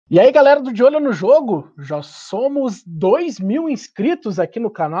E aí, galera do De Olho no Jogo, já somos 2.000 inscritos aqui no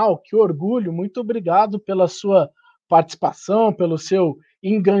canal, que orgulho, muito obrigado pela sua participação, pelo seu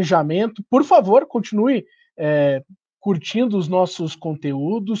engajamento. Por favor, continue curtindo os nossos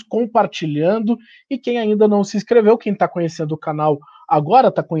conteúdos, compartilhando, e quem ainda não se inscreveu, quem está conhecendo o canal agora,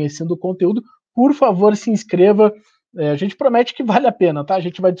 está conhecendo o conteúdo, por favor, se inscreva. A gente promete que vale a pena, tá? A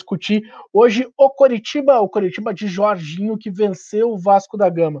gente vai discutir hoje o Coritiba de Jorginho, que venceu o Vasco da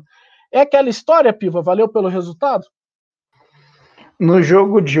Gama. É aquela história, Piva? Valeu pelo resultado? No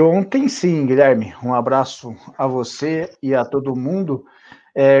jogo de ontem, sim, Guilherme. Um abraço a você e a todo mundo.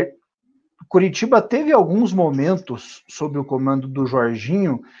 Coritiba teve alguns momentos, sob o comando do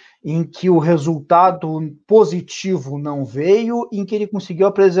Jorginho, em que o resultado positivo não veio, em que ele conseguiu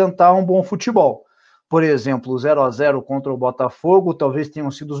apresentar um bom futebol. Por exemplo, o 0-0 contra o Botafogo talvez tenham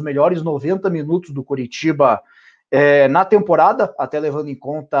sido os melhores 90 minutos do Coritiba na temporada, até levando em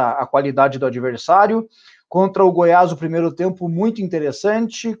conta a qualidade do adversário. Contra o Goiás, o primeiro tempo muito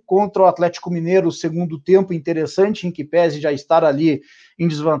interessante. Contra o Atlético Mineiro, o segundo tempo interessante, em que pese já estar ali em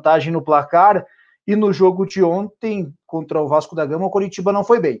desvantagem no placar. E no jogo de ontem, contra o Vasco da Gama, o Coritiba não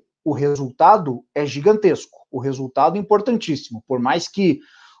foi bem. O resultado é gigantesco, o resultado é importantíssimo. Por mais que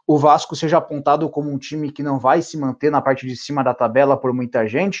o Vasco seja apontado como um time que não vai se manter na parte de cima da tabela por muita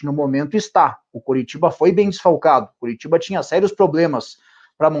gente, no momento está. O Coritiba foi bem desfalcado, o Coritiba tinha sérios problemas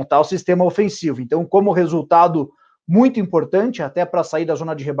para montar o sistema ofensivo. Então, como resultado muito importante, até para sair da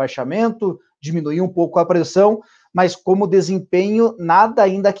zona de rebaixamento, diminuir um pouco a pressão, mas como desempenho, nada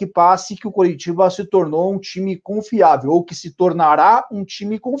ainda que passe que o Coritiba se tornou um time confiável, ou que se tornará um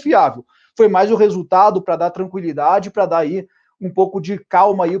time confiável. Foi mais o resultado para dar tranquilidade, para dar aí um pouco de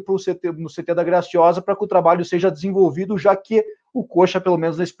calma aí no CT da Graciosa, para que o trabalho seja desenvolvido, já que o Coxa, pelo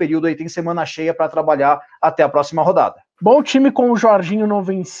menos nesse período aí, tem semana cheia para trabalhar até a próxima rodada. Bom, o time com o Jorginho não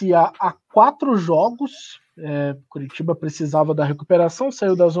vencia há 4 jogos. Coritiba precisava da recuperação,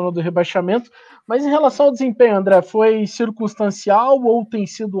 saiu da zona do rebaixamento. Mas em relação ao desempenho, André, foi circunstancial ou tem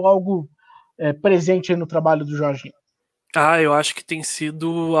sido algo presente aí no trabalho do Jorginho? Eu acho que tem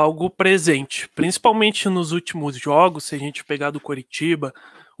sido algo presente, principalmente nos últimos jogos, se a gente pegar do Coritiba,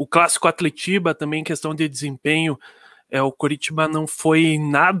 o clássico Atletiba também, em questão de desempenho, o Coritiba não foi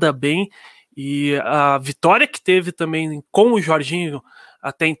nada bem, e a vitória que teve também com o Jorginho,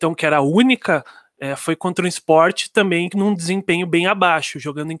 até então que era a única, foi contra o Sport, também num desempenho bem abaixo,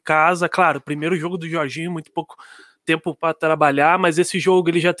 jogando em casa. Claro, o primeiro jogo do Jorginho, muito pouco tempo para trabalhar, mas esse jogo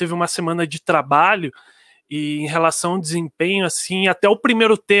ele já teve uma semana de trabalho. E em relação ao desempenho, assim, até o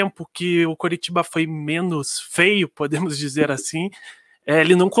primeiro tempo que o Coritiba foi menos feio, podemos dizer assim,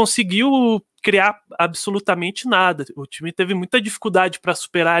 ele não conseguiu criar absolutamente nada. O time teve muita dificuldade para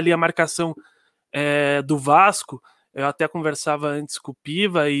superar ali a marcação do Vasco. Eu até conversava antes com o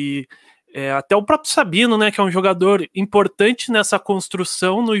Piva e até o próprio Sabino, né, que é um jogador importante nessa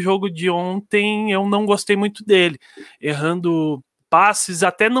construção. No jogo de ontem eu não gostei muito dele, errando passes,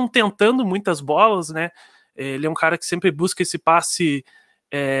 até não tentando muitas bolas, né. Ele é um cara que sempre busca esse passe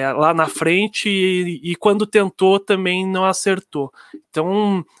lá na frente e quando tentou também não acertou.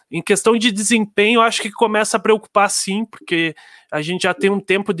 Então, em questão de desempenho, eu acho que começa a preocupar sim, porque a gente já tem um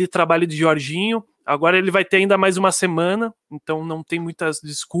tempo de trabalho de Jorginho, agora ele vai ter ainda mais uma semana, então não tem muitas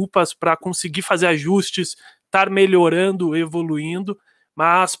desculpas para conseguir fazer ajustes, estar melhorando, evoluindo,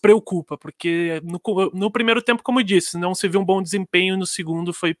 mas preocupa, porque no primeiro tempo, como eu disse, não se viu um bom desempenho, no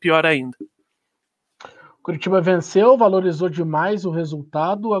segundo foi pior ainda. Coritiba venceu, valorizou demais o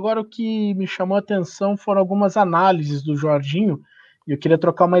resultado. Agora, o que me chamou a atenção foram algumas análises do Jorginho, e eu queria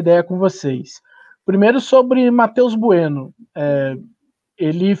trocar uma ideia com vocês. Primeiro, sobre Matheus Bueno.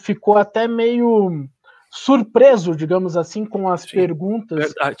 Ele ficou até meio surpreso, digamos assim, com as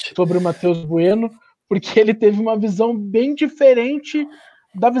perguntas sobre o Matheus Bueno, porque ele teve uma visão bem diferente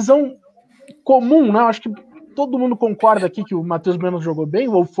da visão comum, né? Acho que todo mundo concorda aqui que o Matheus Bueno jogou bem,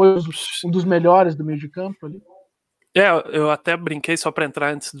 ou foi um dos melhores do meio de campo ali? Eu até brinquei, só para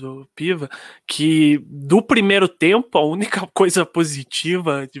entrar antes do Piva, que do primeiro tempo, a única coisa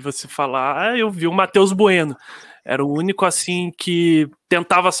positiva de você falar, eu vi o Matheus Bueno. Era o único, assim, que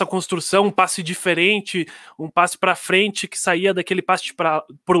tentava essa construção, um passe diferente, um passe para frente, que saía daquele passe para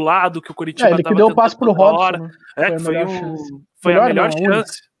o lado que o Coritiba ele que deu o passe pro Robson, né? Foi a melhor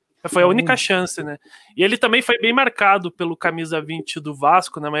chance. Foi a única chance, né? E ele também foi bem marcado pelo camisa 20 do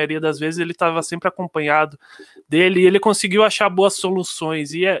Vasco, na maioria das vezes ele estava sempre acompanhado dele, e ele conseguiu achar boas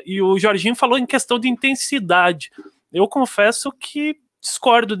soluções. E o Jorginho falou em questão de intensidade. Eu confesso que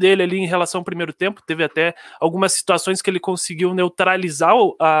discordo dele ali em relação ao primeiro tempo, teve até algumas situações que ele conseguiu neutralizar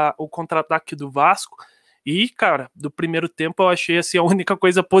o contra-ataque do Vasco, E, cara, do primeiro tempo eu achei assim, a única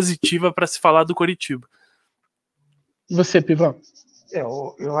coisa positiva para se falar do Coritiba. E você, Pivão?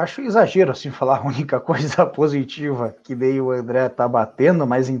 Eu acho exagero assim falar a única coisa positiva que daí o André tá batendo,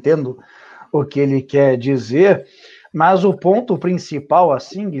 mas entendo o que ele quer dizer. Mas o ponto principal,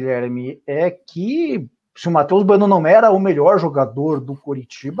 assim, Guilherme, é que se o Matheus Bueno não era o melhor jogador do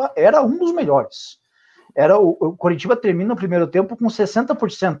Coritiba, era um dos melhores. O Coritiba termina o primeiro tempo com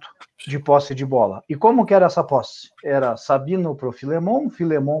 60% de posse de bola. E como que era essa posse? Era Sabino para o Filemon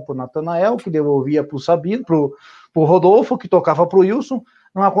para o Natanael, que devolvia para o Sabino, para o Rodolfo, que tocava para o Wilson.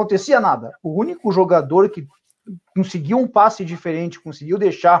 Não acontecia nada. O único jogador que conseguiu um passe diferente, conseguiu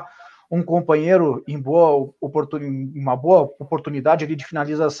deixar um companheiro em uma boa oportunidade ali de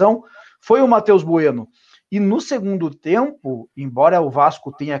finalização, foi o Matheus Bueno. E no segundo tempo, embora o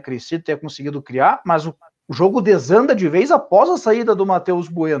Vasco tenha crescido, tenha conseguido criar, mas o jogo desanda de vez após a saída do Matheus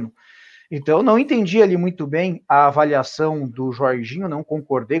Bueno. Então, eu não entendi ali muito bem a avaliação do Jorginho, não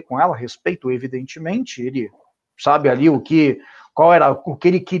concordei com ela, respeito, evidentemente, ele sabe ali qual era o que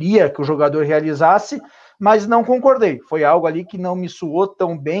ele queria que o jogador realizasse, mas não concordei. Foi algo ali que não me soou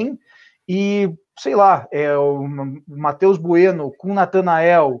tão bem. E, sei lá, o Matheus Bueno com o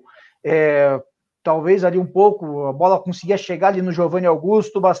Natanael, talvez ali um pouco, a bola conseguia chegar ali no Giovanni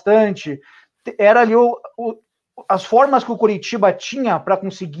Augusto bastante. Era ali as formas que o Coritiba tinha para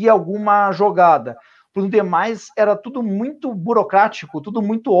conseguir alguma jogada. Por demais, era tudo muito burocrático, tudo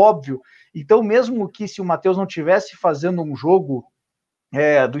muito óbvio. Então, mesmo que se o Matheus não estivesse fazendo um jogo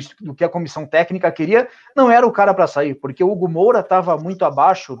do que a comissão técnica queria, não era o cara para sair, porque o Hugo Moura estava muito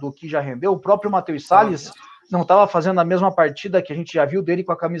abaixo do que já rendeu, o próprio Matheus Salles não estava fazendo a mesma partida que a gente já viu dele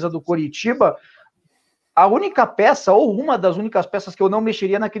com a camisa do Coritiba. A única peça, ou uma das únicas peças que eu não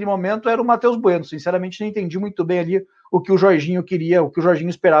mexeria naquele momento era o Matheus Bueno. Sinceramente, não entendi muito bem ali o que o Jorginho queria, o que o Jorginho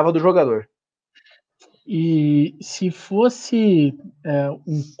esperava do jogador. E se fosse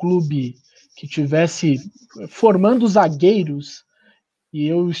um clube que tivesse formando zagueiros, e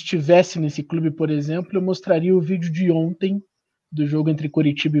eu estivesse nesse clube, por exemplo, eu mostraria o vídeo de ontem, do jogo entre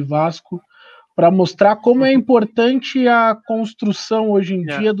Coritiba e Vasco, para mostrar como é importante a construção hoje em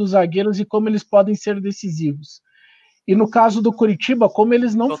dia dos zagueiros e como eles podem ser decisivos. E no caso do Coritiba, como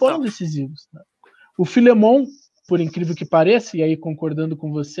eles não foram decisivos. Né? O Filemon, por incrível que pareça, e aí concordando com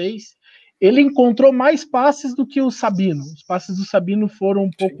vocês, ele encontrou mais passes do que o Sabino. Os passes do Sabino foram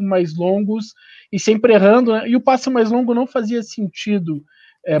um pouco mais longos e sempre errando, né? E o passe mais longo não fazia sentido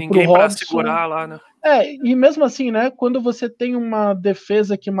ninguém para segurar lá, né? E mesmo assim, né? Quando você tem uma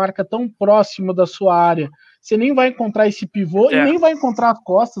defesa que marca tão próximo da sua área, você nem vai encontrar esse pivô e nem vai encontrar as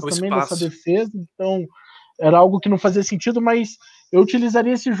costas também dessa defesa. Então, era algo que não fazia sentido, mas eu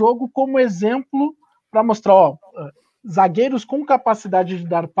utilizaria esse jogo como exemplo para mostrar, zagueiros com capacidade de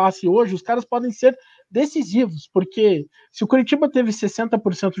dar passe hoje, os caras podem ser decisivos, porque se o Coritiba teve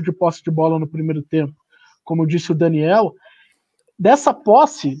 60% de posse de bola no primeiro tempo, como disse o Daniel, dessa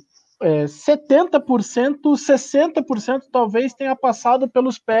posse, 70%, 60% talvez tenha passado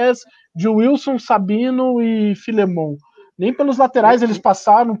pelos pés de Wilson, Sabino e Filemon. Nem pelos laterais eles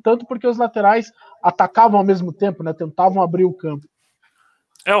passaram, tanto porque os laterais atacavam ao mesmo tempo, né? Tentavam abrir o campo.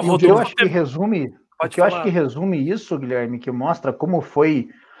 Eu acho que resume isso, Guilherme, que mostra como foi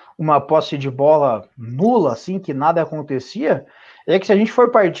uma posse de bola nula, assim, que nada acontecia, é que se a gente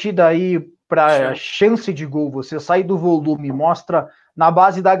for partir daí para chance de gol, você sai do volume, mostra na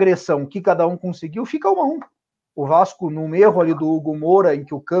base da agressão que cada um conseguiu, fica 1-1. O Vasco, num erro ali do Hugo Moura, em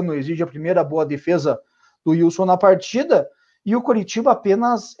que o Cano exige a primeira boa defesa do Wilson na partida, e o Coritiba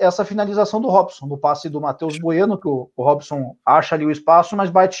apenas essa finalização do Robson, no passe do Matheus Bueno, que o Robson acha ali o espaço, mas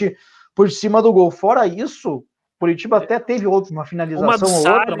bate por cima do gol. Fora isso, o Coritiba até teve uma finalização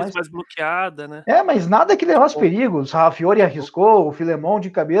ou outra, mas mais bloqueada, né? Mas nada que levasse perigos. A Fiore arriscou, o Filemon de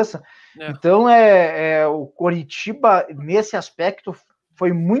cabeça. Então, o Coritiba, nesse aspecto,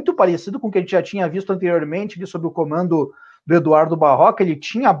 foi muito parecido com o que a gente já tinha visto anteriormente, ali sob o comando do Eduardo Barroca. Ele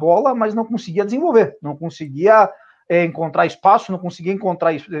tinha a bola, mas não conseguia desenvolver, não conseguia encontrar espaço, não conseguia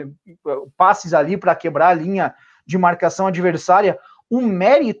encontrar passes ali para quebrar a linha de marcação adversária. O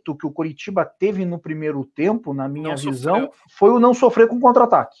mérito que o Coritiba teve no primeiro tempo, na minha visão, foi o não sofrer com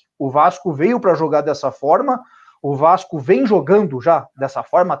contra-ataque. O Vasco veio para jogar dessa forma, o Vasco vem jogando já dessa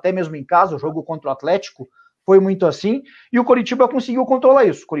forma, até mesmo em casa, o jogo contra o Atlético foi muito assim, e o Coritiba conseguiu controlar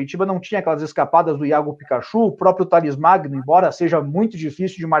isso. O Coritiba não tinha aquelas escapadas do Iago Pikachu, o próprio Thales Magno, embora seja muito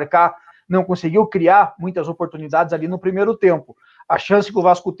difícil de marcar, não conseguiu criar muitas oportunidades ali no primeiro tempo. A chance que o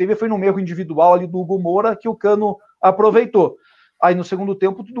Vasco teve foi num erro individual ali do Hugo Moura, que o Cano aproveitou. Aí no segundo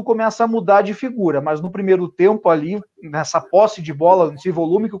tempo tudo começa a mudar de figura, mas no primeiro tempo ali, nessa posse de bola, nesse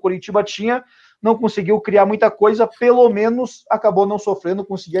volume que o Coritiba tinha, não conseguiu criar muita coisa, pelo menos acabou não sofrendo,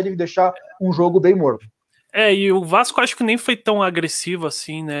 conseguia deixar um jogo bem morto. E o Vasco acho que nem foi tão agressivo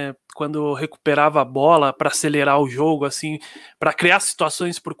assim, né? Quando recuperava a bola para acelerar o jogo, assim, para criar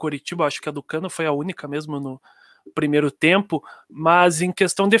situações para o Coritiba. Acho que a do Cano foi a única mesmo no primeiro tempo. Mas em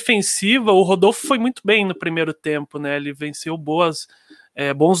questão defensiva, o Rodolfo foi muito bem no primeiro tempo, né? Ele venceu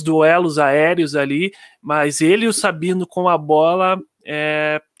bons duelos aéreos ali, mas ele e o Sabino com a bola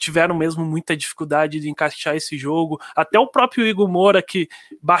tiveram mesmo muita dificuldade de encaixar esse jogo. Até o próprio Igor Moura, que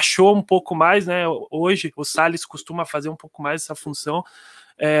baixou um pouco mais, né? Hoje o Salles costuma fazer um pouco mais essa função,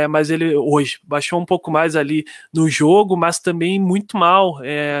 mas ele hoje baixou um pouco mais ali no jogo, mas também muito mal,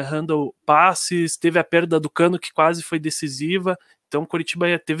 errando passes, teve a perda do Cano que quase foi decisiva, então o Coritiba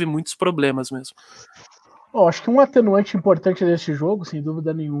teve muitos problemas mesmo. Acho que um atenuante importante desse jogo, sem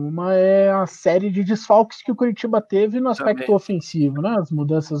dúvida nenhuma, é a série de desfalques que o Coritiba teve no aspecto ofensivo, né? As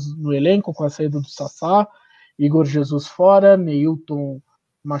mudanças no elenco com a saída do Sassá, Igor Jesus fora, Neilton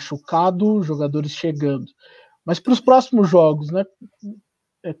machucado, jogadores chegando. Mas para os próximos jogos, né?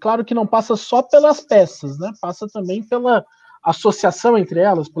 É claro que não passa só pelas peças, né? Passa também pela associação entre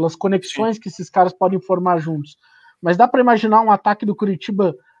elas, pelas conexões que esses caras podem formar juntos. Mas dá para imaginar um ataque do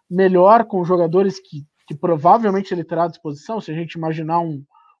Coritiba melhor com jogadores que provavelmente ele terá à disposição, se a gente imaginar um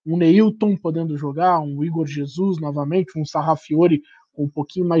Neilton podendo jogar, um Igor Jesus novamente, um Sarrafiori com um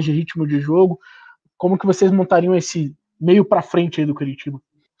pouquinho mais de ritmo de jogo. Como que vocês montariam esse meio para frente aí do Coritiba?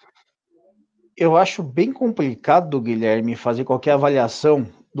 Eu acho bem complicado, Guilherme, fazer qualquer avaliação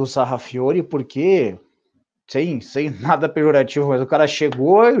do Sarrafiori, porque sem nada pejorativo, mas o cara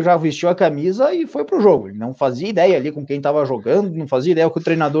chegou, já vestiu a camisa e foi pro jogo. Ele não fazia ideia ali com quem estava jogando, não fazia ideia o que o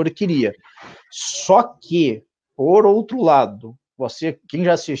treinador queria. Só que, por outro lado, quem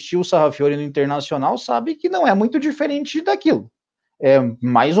já assistiu o Sarrafiori no Internacional sabe que não é muito diferente daquilo.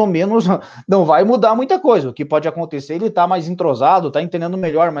 Mais ou menos, não vai mudar muita coisa. O que pode acontecer, ele tá mais entrosado, tá entendendo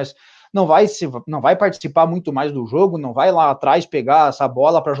melhor, mas não vai participar muito mais do jogo, não vai lá atrás pegar essa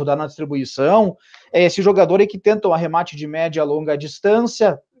bola para ajudar na distribuição. Esse jogador aí que tenta um arremate de média a longa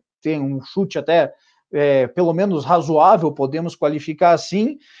distância, tem um chute até pelo menos razoável, podemos qualificar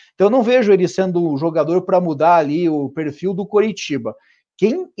assim. Então eu não vejo ele sendo o jogador para mudar ali o perfil do Coritiba.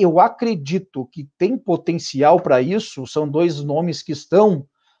 Quem eu acredito que tem potencial para isso são dois nomes que estão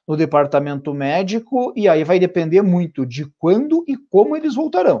no departamento médico, e aí vai depender muito de quando e como eles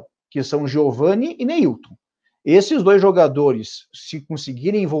voltarão, que são Giovani e Neilton. Esses dois jogadores, se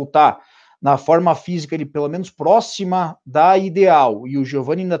conseguirem voltar na forma física ele pelo menos próxima da ideal, e o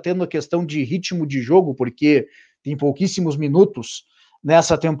Giovani ainda tendo a questão de ritmo de jogo, porque tem pouquíssimos minutos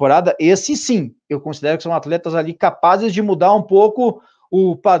nessa temporada, esse sim, eu considero que são atletas ali capazes de mudar um pouco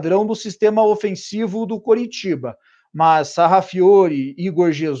o padrão do sistema ofensivo do Coritiba. Mas Sarrafiori,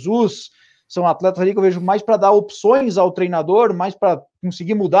 Igor Jesus, são atletas ali que eu vejo mais para dar opções ao treinador, mais para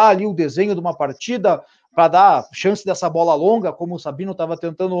conseguir mudar ali o desenho de uma partida, para dar chance dessa bola longa, como o Sabino estava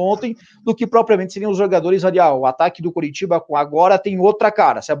tentando ontem, do que propriamente seriam os jogadores ali. O ataque do Coritiba agora tem outra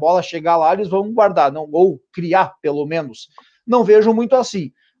cara. Se a bola chegar lá, eles vão guardar, não, ou criar, pelo menos. Não vejo muito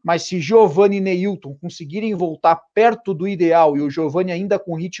assim. Mas se Giovani e Neilton conseguirem voltar perto do ideal, e o Giovani ainda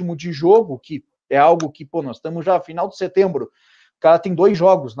com ritmo de jogo, que é algo que, nós estamos já no final de setembro, o cara tem 2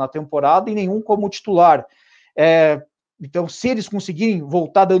 jogos na temporada e nenhum como titular. Então, se eles conseguirem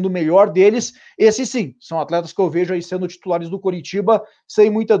voltar dando o melhor deles, esses sim, são atletas que eu vejo aí sendo titulares do Coritiba, sem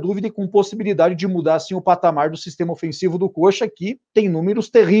muita dúvida e com possibilidade de mudar, assim, o patamar do sistema ofensivo do Coxa, que tem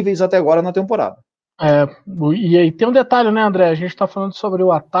números terríveis até agora na temporada. E aí tem um detalhe, né, André? A gente tá falando sobre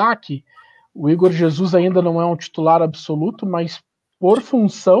o ataque, o Igor Jesus ainda não é um titular absoluto, mas por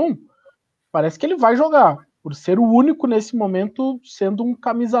função, parece que ele vai jogar, por ser o único nesse momento sendo um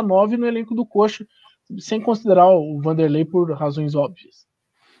camisa 9 no elenco do Coxa, sem considerar o Vanderlei por razões óbvias.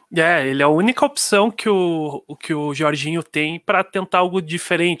 Ele é a única opção que o Jorginho tem para tentar algo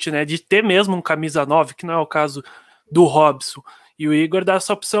diferente, né? De ter mesmo um camisa 9, que não é o caso do Robson. E o Igor dá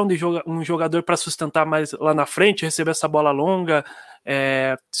essa opção de um jogador para sustentar mais lá na frente, receber essa bola longa,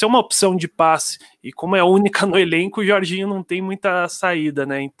 ser uma opção de passe. E como é a única no elenco, o Jorginho não tem muita saída,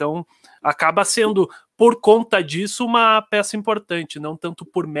 né? Então acaba sendo, por conta disso, uma peça importante, não tanto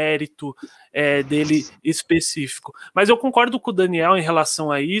por mérito dele específico. Mas eu concordo com o Daniel em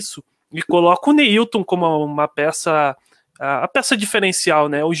relação a isso e coloco o Neilton como uma peça, a peça diferencial,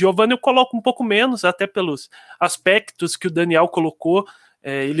 né? O Giovani eu coloco um pouco menos, até pelos aspectos que o Daniel colocou.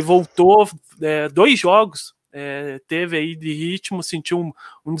 Ele voltou 2 jogos, teve aí de ritmo, sentiu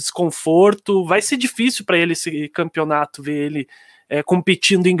um desconforto. Vai ser difícil para ele esse campeonato, ver ele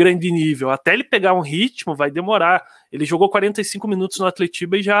competindo em grande nível. Até ele pegar um ritmo vai demorar. Ele jogou 45 minutos no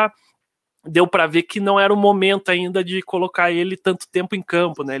Coritiba e já deu para ver que não era o momento ainda de colocar ele tanto tempo em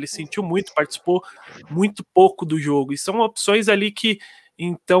campo, né? Ele sentiu muito, participou muito pouco do jogo. E são opções ali que,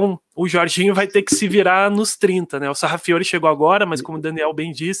 então, o Jorginho vai ter que se virar nos 30, né? O Sarrafiori chegou agora, mas como o Daniel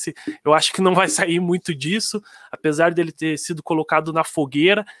bem disse, eu acho que não vai sair muito disso, apesar dele ter sido colocado na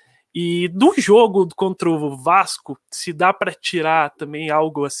fogueira. E do jogo contra o Vasco, se dá para tirar também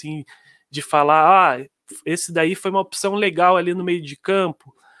algo assim, de falar, esse daí foi uma opção legal ali no meio de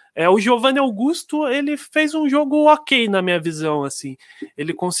campo. O Giovanni Augusto, ele fez um jogo ok na minha visão, assim.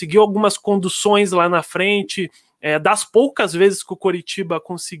 Ele conseguiu algumas conduções lá na frente, das poucas vezes que o Coritiba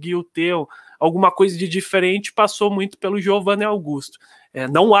conseguiu ter alguma coisa de diferente, passou muito pelo Giovanni Augusto.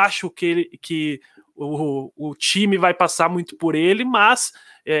 Não acho que o time vai passar muito por ele, mas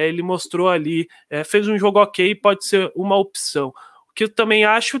ele mostrou ali, fez um jogo ok, pode ser uma opção. O que eu também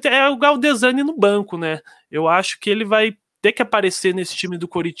acho é o Galdesani no banco, né? Eu acho que ele vai ter que aparecer nesse time do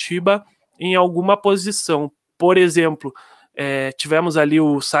Coritiba em alguma posição. Por exemplo, tivemos ali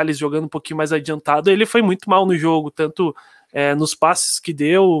o Salles jogando um pouquinho mais adiantado, ele foi muito mal no jogo, tanto nos passes que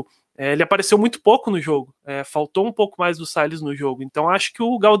deu, ele apareceu muito pouco no jogo, faltou um pouco mais do Salles no jogo, então acho que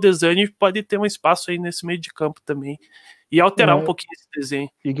o Galdesani pode ter um espaço aí nesse meio de campo também, e alterar um pouquinho esse desenho.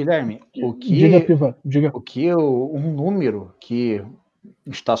 E Guilherme, diga. Um número que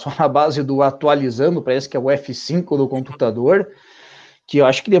está só na base do atualizando, parece que é o F5 do computador, que eu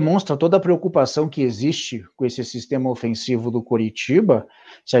acho que demonstra toda a preocupação que existe com esse sistema ofensivo do Coritiba.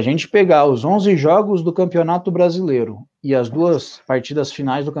 Se a gente pegar os 11 jogos do Campeonato Brasileiro e as 2 partidas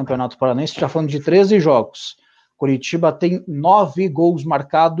finais do Campeonato Paranense, já falando de 13 jogos, Coritiba tem 9 gols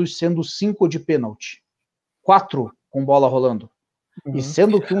marcados, sendo 5 de pênalti, 4 com bola rolando. E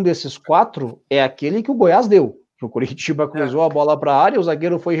sendo que um desses 4 é aquele que o Goiás deu. O Coritiba cruzou a bola para a área, o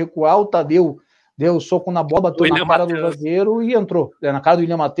zagueiro foi recuar, o Tadeu deu o soco na bola, bateu na cara do zagueiro e entrou. Na cara do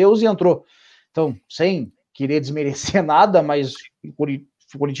William Matheus e entrou. Então, sem querer desmerecer nada, mas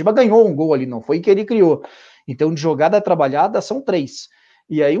o Coritiba ganhou um gol ali, não foi que ele criou. Então, de jogada trabalhada, são 3.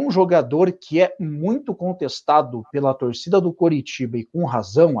 E aí, um jogador que é muito contestado pela torcida do Coritiba, e com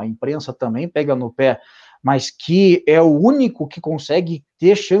razão, a imprensa também pega no pé, mas que é o único que consegue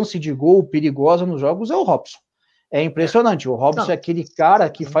ter chance de gol perigosa nos jogos, é o Robson. É impressionante. O Robson é aquele cara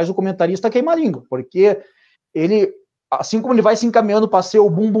que faz o comentarista queimar a língua, porque ele, assim como ele vai se encaminhando para ser o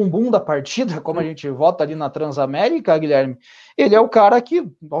bum-bum-bum da partida, como a gente vota ali na Transamérica, Guilherme, ele é o cara que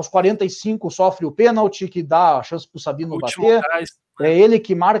aos 45 sofre o pênalti, que dá a chance para o Sabino bater, é ele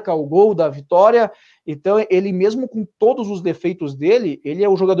que marca o gol da vitória. Então ele mesmo com todos os defeitos dele, ele é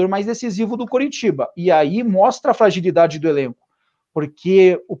o jogador mais decisivo do Coritiba, e aí mostra a fragilidade do elenco.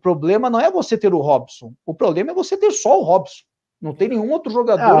 Porque o problema não é você ter o Robson, o problema é você ter só o Robson. Não tem nenhum outro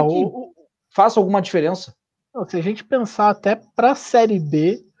jogador que faça alguma diferença. Se a gente pensar até para a Série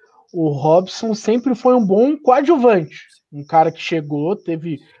B, o Robson sempre foi um bom coadjuvante. Um cara que chegou,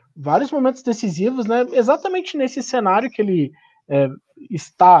 teve vários momentos decisivos, né? Exatamente nesse cenário que ele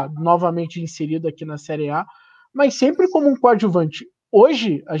está novamente inserido aqui na Série A, mas sempre como um coadjuvante.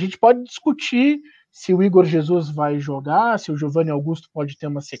 Hoje, a gente pode discutir se o Igor Jesus vai jogar, se o Giovanni Augusto pode ter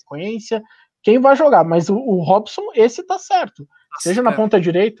uma sequência, quem vai jogar, mas o Robson, esse tá certo, seja na ponta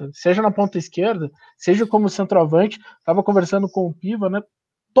direita, seja na ponta esquerda, seja como centroavante. Estava conversando com o Piva, né?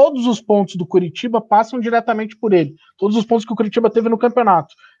 Todos os pontos do Coritiba passam diretamente por ele, todos os pontos que o Coritiba teve no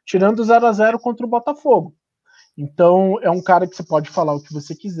campeonato, tirando o 0-0 contra o Botafogo. Então é um cara que você pode falar o que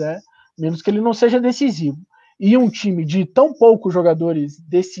você quiser, menos que ele não seja decisivo. E um time de tão poucos jogadores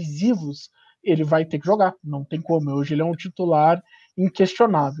decisivos, ele vai ter que jogar, não tem como. Hoje ele é um titular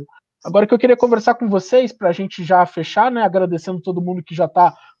inquestionável. Agora que eu queria conversar com vocês, para a gente já fechar, né, agradecendo todo mundo que já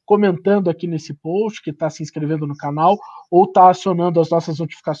está comentando aqui nesse post, que está se inscrevendo no canal, ou está acionando as nossas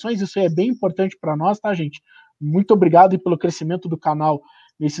notificações, isso é bem importante para nós, tá, gente? Muito obrigado pelo crescimento do canal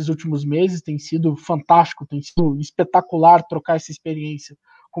nesses últimos meses, tem sido fantástico, tem sido espetacular trocar essa experiência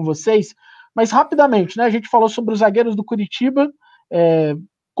com vocês. Mas rapidamente, né, a gente falou sobre os zagueiros do Coritiba,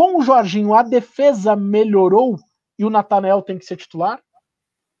 com o Jorginho, a defesa melhorou e o Natanael tem que ser titular?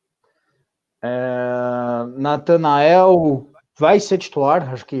 Natanael vai ser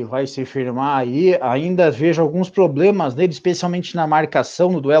titular, acho que vai se firmar aí. Ainda vejo alguns problemas nele, especialmente na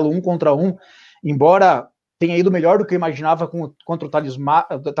marcação, no duelo 1 contra 1, embora tenha ido melhor do que eu imaginava contra o Thales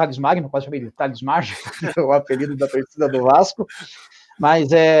Magno, quase chamei de Thales Magno, o apelido da torcida do Vasco.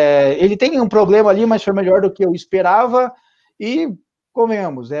 Mas ele tem um problema ali, mas foi melhor do que eu esperava. E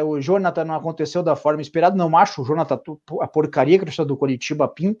comemos, o Jonathan não aconteceu da forma esperada, não acho o Jonathan a porcaria que a torcida do Coritiba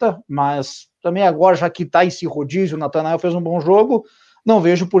pinta, mas também agora, já que tá esse rodízio, o Natanael fez um bom jogo, não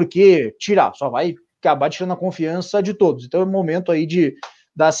vejo por que tirar, só vai acabar tirando a confiança de todos. Então é o momento aí de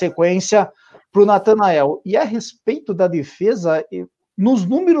dar sequência para o Natanael. E a respeito da defesa, nos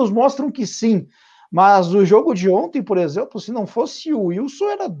números mostram que sim, mas o jogo de ontem, por exemplo, se não fosse o Wilson,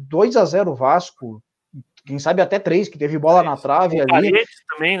 era 2-0 Vasco, quem sabe até 3, que teve bola na trave ali. Parede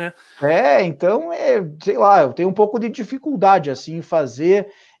também, né? Então, sei lá, eu tenho um pouco de dificuldade, assim, em fazer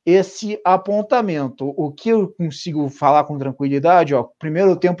esse apontamento. O que eu consigo falar com tranquilidade, ó,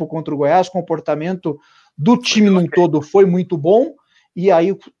 primeiro tempo contra o Goiás, comportamento do time num todo foi muito bom, e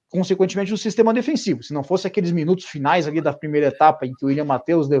aí, consequentemente, o sistema defensivo. Se não fosse aqueles minutos finais ali da primeira etapa, em que o William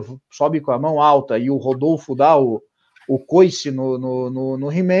Matheus sobe com a mão alta e o Rodolfo dá o coice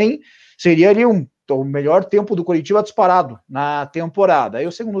no He-Man, seria ali o melhor tempo do Coritiba disparado na temporada. Aí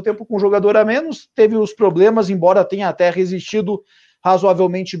o segundo tempo com um jogador a menos, teve os problemas, embora tenha até resistido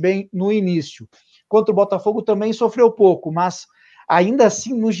razoavelmente bem no início. Contra o Botafogo também sofreu pouco, mas ainda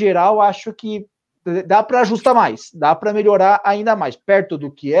assim, no geral, acho que dá para ajustar mais, dá para melhorar ainda mais. Perto do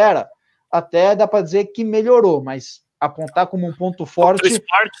que era, até dá para dizer que melhorou, mas apontar como um ponto forte... O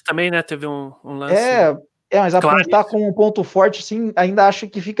esporte também, né? Teve um lance... mas apontar como um ponto forte, sim, ainda acho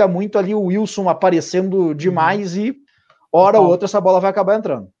que fica muito ali o Wilson aparecendo demais e hora ou outra essa bola vai acabar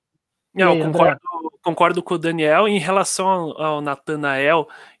entrando. Não, concordo com o Daniel. Em relação ao Natanael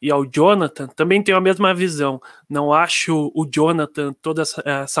e ao Jonathan, também tenho a mesma visão. Não acho o Jonathan toda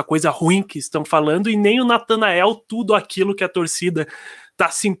essa coisa ruim que estão falando, e nem o Natanael tudo aquilo que a torcida tá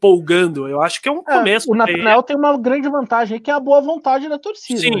se empolgando. Eu acho que é um começo. O Natanael tem uma grande vantagem, que é a boa vontade da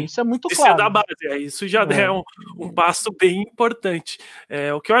torcida. Sim, isso é muito isso claro. É da base, isso já é um passo bem importante.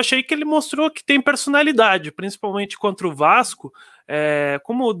 O que eu achei que ele mostrou que tem personalidade, principalmente contra o Vasco.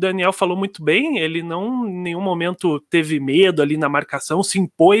 Como o Daniel falou muito bem, ele não em nenhum momento teve medo ali na marcação, se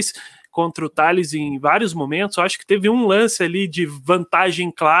impôs contra o Thales em vários momentos. Eu acho que teve um lance ali de vantagem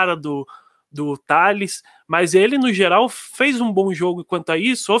clara do Thales, mas ele, no geral, fez um bom jogo quanto a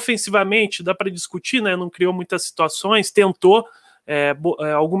isso. Ofensivamente, dá para discutir, né? Não criou muitas situações, tentou,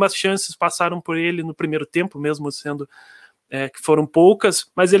 algumas chances passaram por ele no primeiro tempo, mesmo sendo que foram poucas,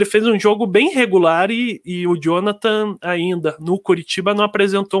 mas ele fez um jogo bem regular e o Jonathan ainda, no Coritiba, não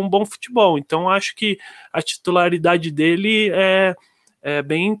apresentou um bom futebol. Então, acho que a titularidade dele é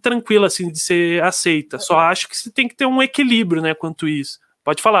bem tranquila, assim, de ser aceita. Só acho que você tem que ter um equilíbrio, né, quanto isso.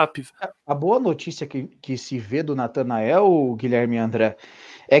 Pode falar, Piva. A boa notícia que se vê do Natanael, Guilherme e André,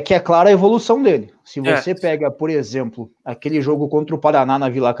 é que é clara a evolução dele. Se você pega, por exemplo, aquele jogo contra o Paraná na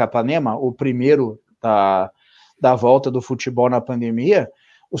Vila Capanema, o primeiro da volta do futebol na pandemia,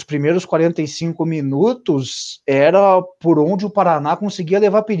 os primeiros 45 minutos era por onde o Paraná conseguia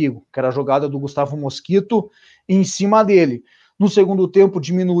levar perigo, que era a jogada do Gustavo Mosquito em cima dele. No segundo tempo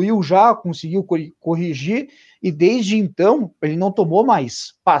diminuiu já, conseguiu corrigir, e desde então ele não tomou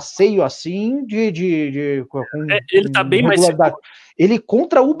mais passeio assim ele tá bem mais seguro. Ele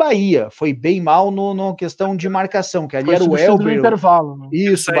contra o Bahia foi bem mal na questão de marcação, que ali foi era o Elber. Intervalo, né?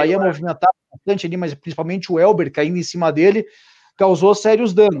 Isso, o Bahia movimentava bastante ali, mas principalmente o Elber caindo em cima dele causou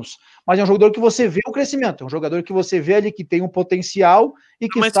sérios danos. Mas é um jogador que você vê o crescimento, é um jogador que você vê ali que tem um potencial e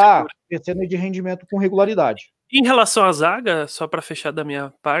que está crescendo de rendimento com regularidade. Em relação à zaga, só para fechar da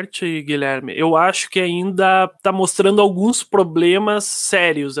minha parte, Guilherme, eu acho que ainda está mostrando alguns problemas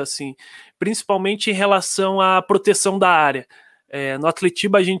sérios, assim, principalmente em relação à proteção da área. No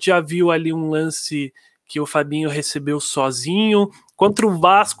Atletiba a gente já viu ali um lance que o Fabinho recebeu sozinho. Contra o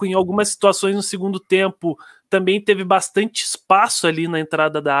Vasco, em algumas situações no segundo tempo, também teve bastante espaço ali na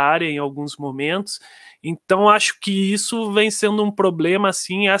entrada da área em alguns momentos. Então acho que isso vem sendo um problema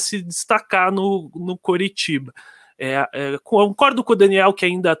assim a se destacar no Coritiba. Concordo com o Daniel que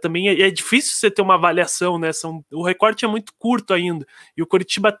ainda também é difícil você ter uma avaliação, né? O recorte é muito curto ainda, e o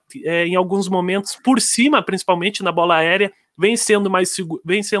Coritiba em alguns momentos, por cima, principalmente na bola aérea, vem sendo mais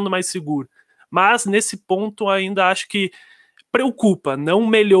seguro. Mas nesse ponto ainda acho que preocupa, não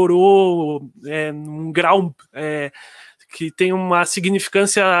melhorou num grau que tem uma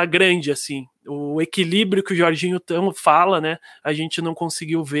significância grande, assim. O equilíbrio que o Jorginho fala, né, a gente não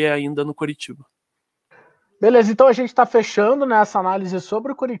conseguiu ver ainda no Coritiba. Beleza, então a gente está fechando nessa análise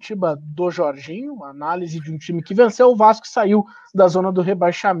sobre o Coritiba do Jorginho, análise de um time que venceu o Vasco, saiu da zona do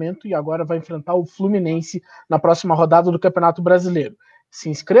rebaixamento e agora vai enfrentar o Fluminense na próxima rodada do Campeonato Brasileiro. Se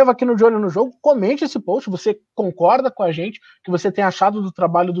inscreva aqui no De Olho no Jogo, comente esse post, você concorda com a gente, o que você tem achado do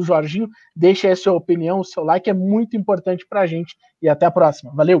trabalho do Jorginho, deixe aí a sua opinião, o seu like é muito importante pra gente e até a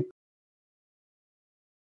próxima. Valeu!